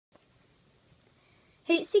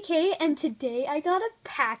Hey, it's CK, and today I got a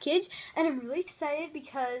package, and I'm really excited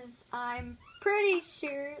because I'm pretty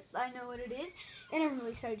sure I know what it is, and I'm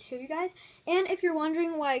really excited to show you guys. And if you're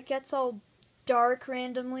wondering why it gets all dark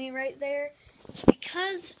randomly right there, it's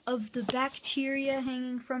because of the bacteria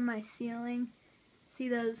hanging from my ceiling. See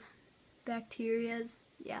those bacterias?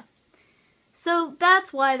 Yeah. So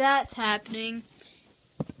that's why that's happening,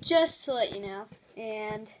 just to let you know.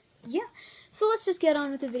 And yeah, so let's just get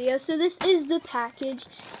on with the video. So this is the package.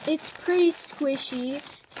 It's pretty squishy,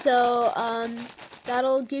 so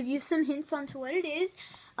that'll give you some hints onto what it is.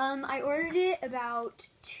 I ordered it about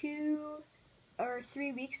 2 or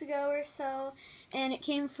 3 weeks ago or so, and it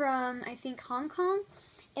came from, I think, Hong Kong,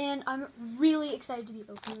 and I'm really excited to be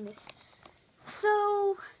opening this.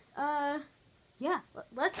 So yeah,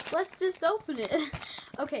 let's just open it.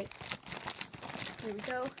 Okay, here we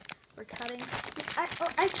go. We're cutting.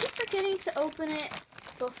 I keep forgetting to open it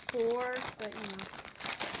before, but you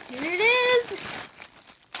know. Here it is!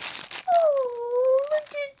 Oh, look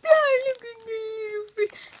at that! Look at the little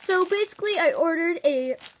fish. So basically, I ordered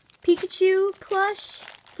a Pikachu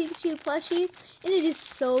plushie, and it is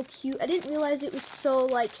so cute. I didn't realize it was so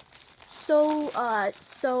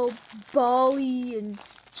so bally and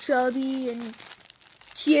chubby and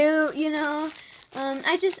cute, you know.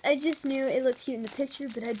 I just knew it looked cute in the picture,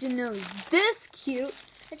 but I didn't know it was this cute.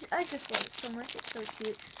 I just love it so much. It's so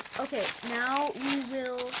cute. Okay, now we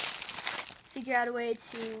will figure out a way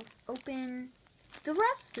to open the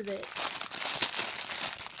rest of it.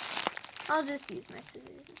 I'll just use my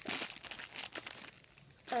scissors instead.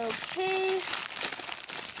 Okay.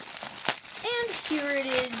 And here it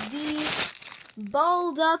is, the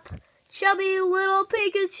balled up, chubby little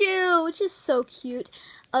Pikachu, which is so cute.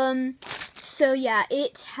 So yeah,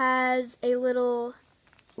 it has a little,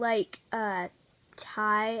 like,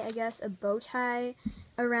 tie, I guess, a bow tie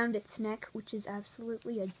around its neck, which is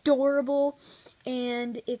absolutely adorable.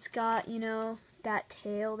 And it's got, you know, that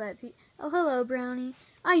tail that oh, hello, Brownie.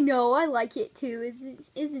 I know, I like it too.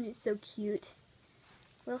 Isn't it so cute?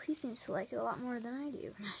 Well, he seems to like it a lot more than I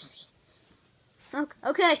do. No, just kidding.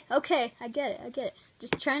 Okay, I get it.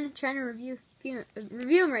 Just trying to review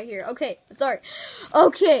him right here. Okay, I'm sorry.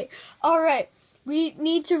 Okay, alright. We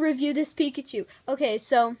need to review this Pikachu. Okay,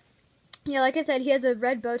 so, yeah, like I said, he has a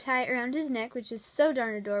red bow tie around his neck, which is so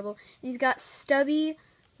darn adorable. And he's got stubby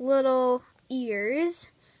little ears,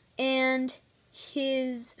 and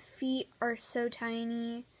his feet are so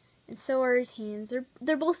tiny, and so are his hands.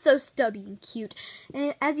 They're both so stubby and cute.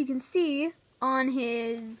 And as you can see, on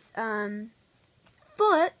his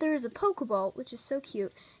foot, there's a Pokeball, which is so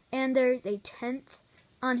cute, and there's a 10th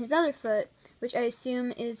on his other foot, which I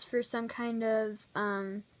assume is for some kind of,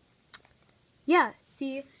 yeah,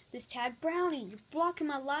 see, this tag, Brownie, you're blocking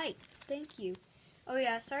my light, thank you. Oh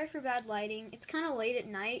yeah, sorry for bad lighting, it's kind of late at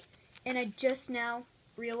night, and I just now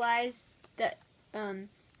realized that,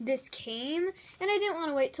 this came, and I didn't want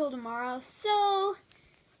to wait till tomorrow, so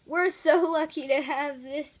we're so lucky to have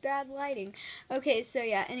this bad lighting. Okay, so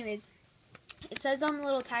yeah, anyways. It says on the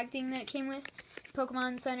little tag thing that it came with,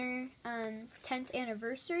 Pokemon Center 10th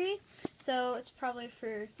anniversary, so it's probably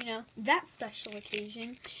for, you know, that special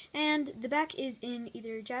occasion. And the back is in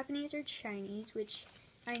either Japanese or Chinese, which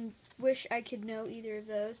I wish I could know either of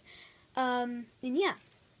those. And yeah,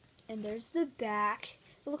 and there's the back.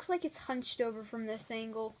 It looks like it's hunched over from this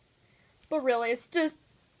angle, but really it's just,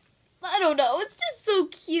 I don't know, it's just so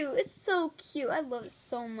cute. It's so cute. I love it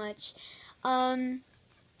so much.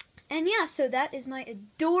 And yeah, so that is my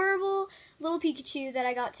adorable little Pikachu that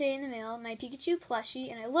I got today in the mail, my Pikachu plushie,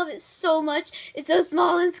 and I love it so much. It's so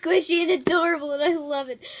small and squishy and adorable, and I love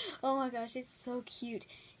it. Oh my gosh, it's so cute.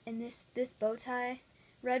 And this bow tie,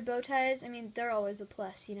 red bow ties, I mean, they're always a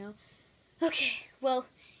plus, you know. Okay, well,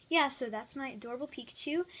 yeah, so that's my adorable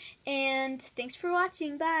Pikachu, and thanks for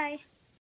watching. Bye!